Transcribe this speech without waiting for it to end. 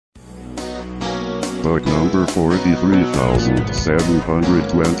Bug number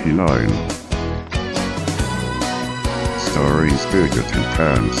 43,729. Starring Spigot and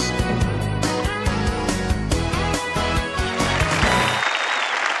Pants.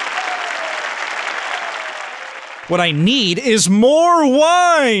 What I need is more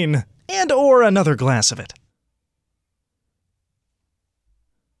wine! And or another glass of it.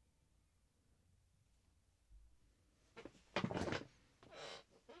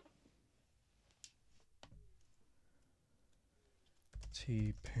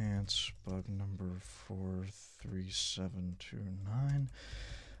 T-Pants, bug number 43729.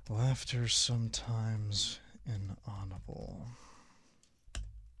 Laughter sometimes inaudible.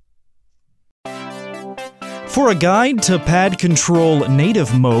 For a guide to Pad Control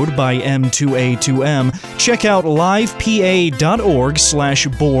Native Mode by M2A2M, check out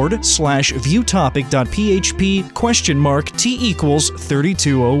livepa.org/board/viewtopic.php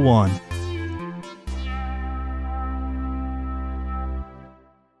 ?T=3201.